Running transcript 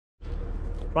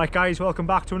Right guys, welcome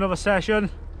back to another session.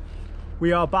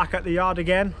 We are back at the yard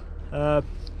again. I'm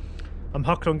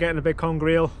hooked on getting a big conger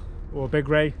eel or a big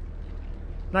ray.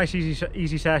 Nice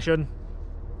easy session.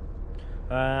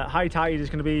 High tide is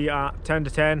going to be at 10 to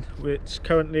 10. It's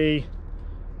currently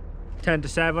 10 to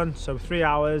 7, so 3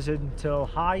 hours until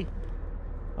high.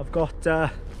 I've got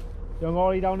young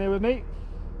Ollie down here with me.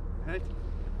 Right.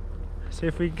 See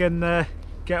if we can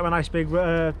get him a nice big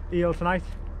eel tonight.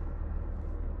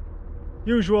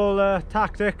 Usual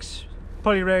tactics: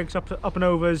 pulley rigs, up and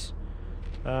overs,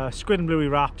 squid and bluey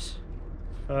wraps.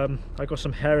 I got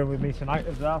some herring with me tonight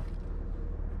as well.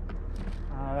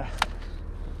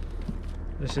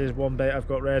 This is one bait I've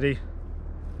got ready.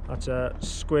 That's a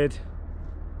squid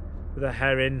with a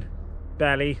herring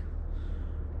belly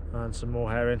and some more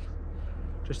herring,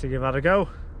 just to give that a go.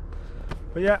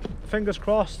 But yeah, fingers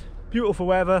crossed. Beautiful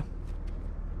weather,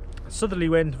 southerly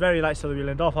wind, very light southerly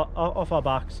wind off our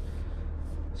backs.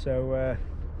 So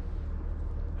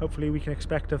hopefully we can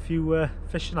expect a few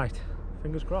fish tonight.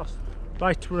 Fingers crossed.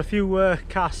 Right, we're a few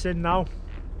casts in now.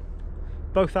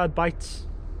 Both had bites,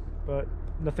 but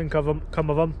nothing come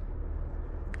of them.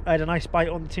 I had a nice bite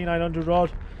on the T900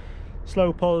 rod.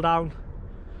 Slow pull down.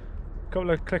 A couple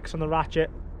of clicks on the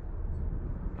ratchet,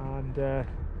 and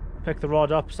picked the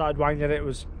rod up. Started winding it.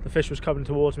 The fish was coming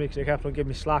towards me because it kept on giving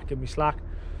me slack.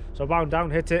 So I wound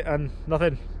down, hit it, and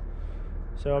nothing.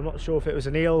 So I'm not sure if it was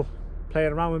an eel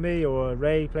playing around with me or a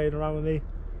ray playing around with me,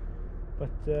 but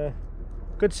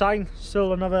good sign.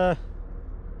 Still another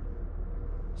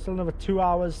 2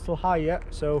 hours till high yet,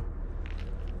 so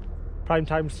prime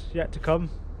time's yet to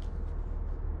come.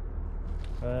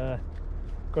 Got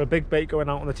a big bait going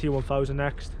out on the T1000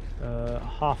 next.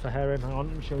 Half a herring. Hang on,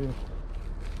 let me show you.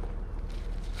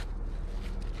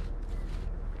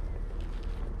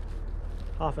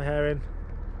 Half a herring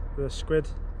with a squid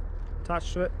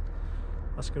attached to it.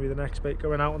 That's going to be the next bait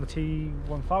going out on the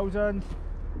T1000.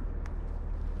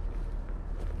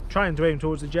 Trying to aim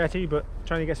towards the jetty, but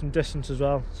trying to get some distance as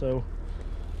well, so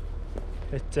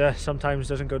it sometimes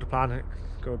doesn't go to plan. It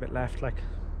go a bit left like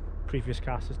previous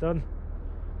cast has done.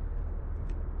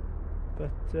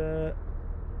 But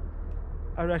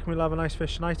I reckon we'll have a nice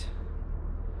fish tonight.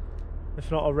 If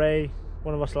not a ray,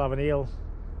 one of us will have an eel.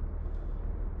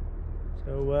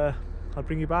 So I'll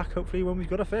bring you back hopefully when we've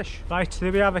got a fish. Right,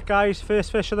 there we have it guys,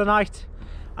 first fish of the night,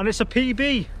 and it's a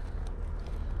PB.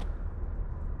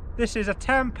 This is a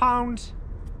 10 pound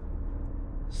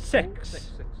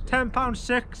 6. 10 pound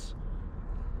 6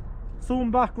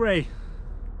 Thornback ray.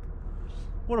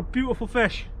 What a beautiful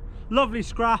fish. Lovely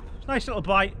scrap, nice little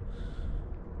bite,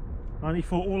 and he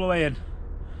fought all the way in.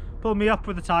 Pulled me up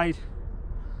with the tide.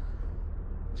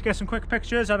 Let's get some quick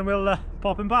pictures and we'll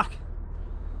pop him back.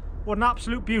 What an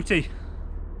absolute beauty.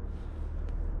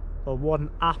 Well, what an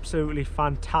absolutely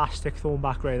fantastic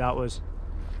Thornback ray that was.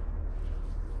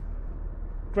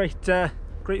 Great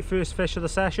first fish of the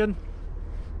session.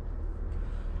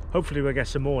 Hopefully we'll get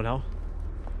some more now.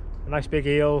 A nice big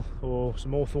eel or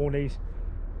some more thornies.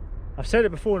 I've said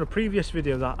it before in a previous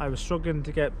video that I was struggling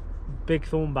to get big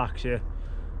thornbacks here.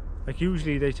 Like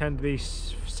usually they tend to be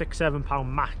 6-7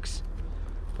 pound max,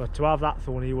 but to have that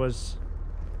thorny was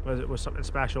something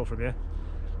special from you.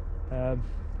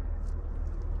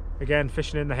 Again,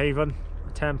 fishing in the haven,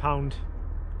 a 10 pound,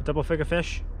 a double figure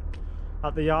fish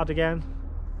at the yard again.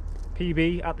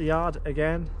 PB at the yard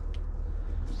again.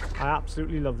 I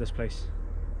absolutely love this place.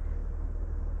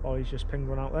 Oh, he's just pinged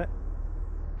one out there.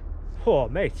 Oh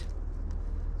mate,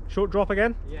 short drop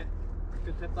again. Yeah,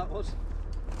 good tip that was.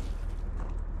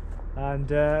 And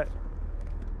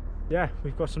yeah,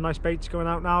 we've got some nice baits going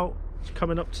out now. It's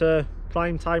coming up to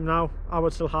prime time now.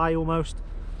 Hour's still high almost,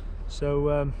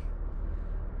 so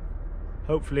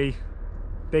hopefully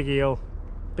big eel,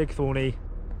 big thorny,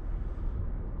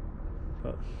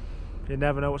 but you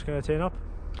never know what's going to turn up.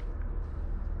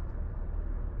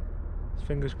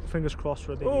 Fingers crossed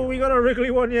for a big eel. We got a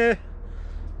wriggly one here.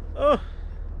 Oh,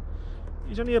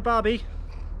 he's only a babby. Do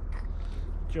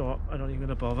you know what? I'm not even going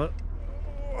to bother.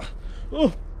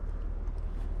 Oh,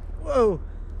 whoa,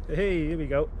 hey, here we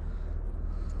go.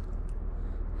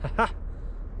 Haha,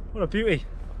 what a beauty.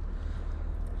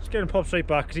 Just get him popped straight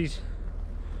back because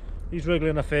he's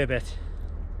wriggling a fair bit.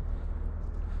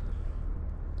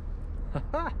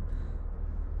 Haha.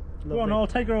 Go on, I'll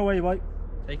take her away, mate.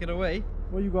 Take it away.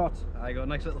 What you got? I got a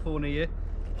nice little thorny here.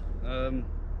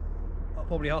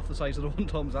 Probably half the size of the one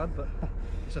Tom's had, but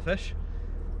it's a fish.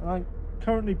 I'm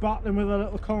currently battling with a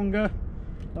little conger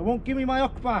that won't give me my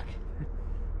hook back.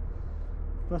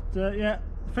 But yeah,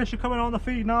 the fish are coming on the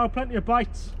feed now, plenty of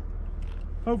bites.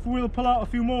 Hopefully we'll pull out a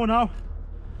few more now.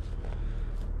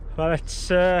 Well,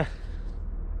 it's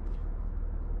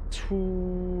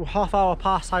half hour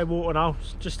past high water now,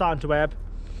 just starting to ebb.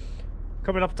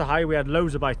 Coming up to high, we had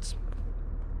loads of bites,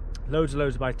 loads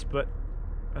of bites, but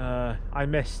I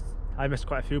missed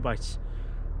quite a few bites.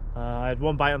 I had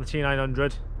one bite on the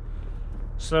T900,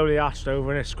 slowly arched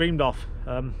over and it screamed off.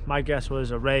 My guess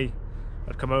was a ray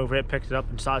had come over it, picked it up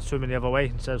and started swimming the other way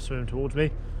instead of swimming towards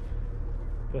me.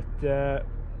 But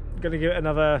gonna give it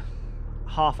another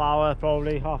half hour,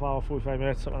 probably half hour, 45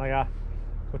 minutes, something like that.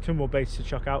 Got 2 more baits to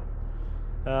chuck out.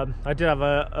 I did have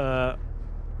a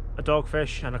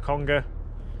dogfish and a conger,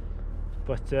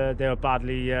 but they were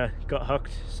badly got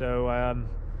hooked, so I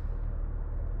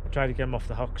tried to get them off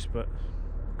the hooks but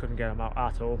couldn't get them out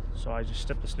at all, so I just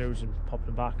slipped the snooze and popped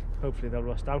them back. Hopefully they'll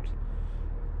rust out.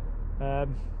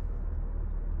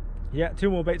 Yeah, 2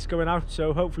 more baits going out,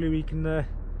 so hopefully we can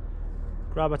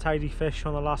grab a tidy fish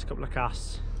on the last couple of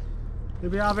casts. There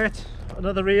we have it,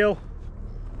 another eel,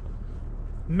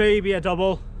 maybe a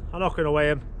double. I'm not going to weigh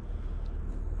him.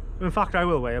 In fact, I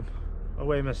will weigh him. I'll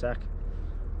weigh him in a sec.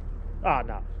 Ah,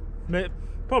 no,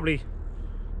 probably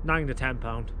 9 to 10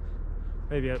 pound,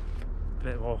 maybe a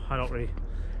bit more. I don't really.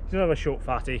 He's another short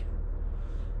fatty.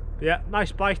 But yeah,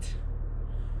 nice bite.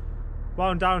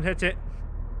 Wound down, hit it.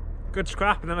 Good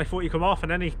scrap, and then I thought he'd come off,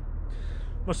 and then he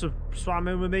must have swam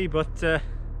in with me, but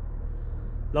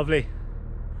lovely.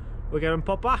 We'll get him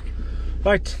popped back.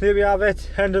 Right, there we have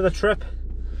it, end of the trip.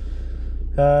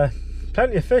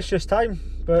 Plenty of fish this time,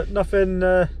 but nothing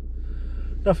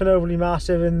nothing overly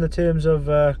massive in the terms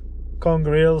of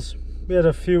conger eels. We had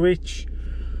a few each,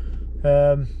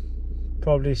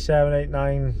 probably 7, 8,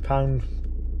 9 pound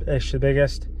ish, the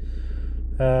biggest.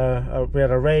 We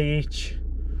had a ray each.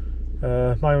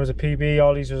 Mine was a PB,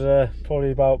 Ollie's was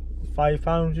probably about 5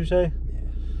 pounds, you say? Yeah,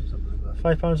 something like that.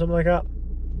 5 pounds, something like that.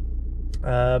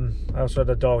 I also had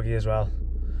a doggy as well.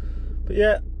 But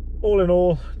yeah, all in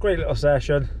all, great little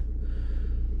session.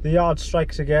 The yard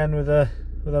strikes again with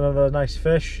another nice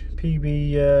fish.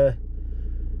 PB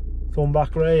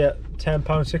Thornback ray at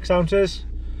 £10 6 ounces.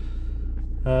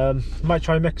 Might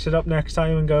try and mix it up next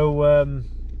time and go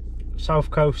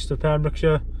south coast of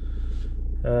Pembrokeshire.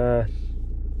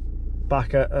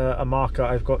 Back at a market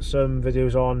I've got some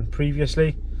videos on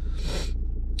previously.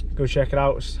 Go check it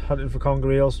out, it's hunting for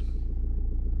conger eels.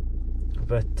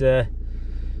 But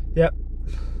yeah,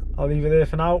 I'll leave it there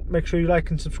for now. Make sure you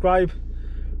like and subscribe.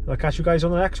 I'll catch you guys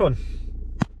on the next one.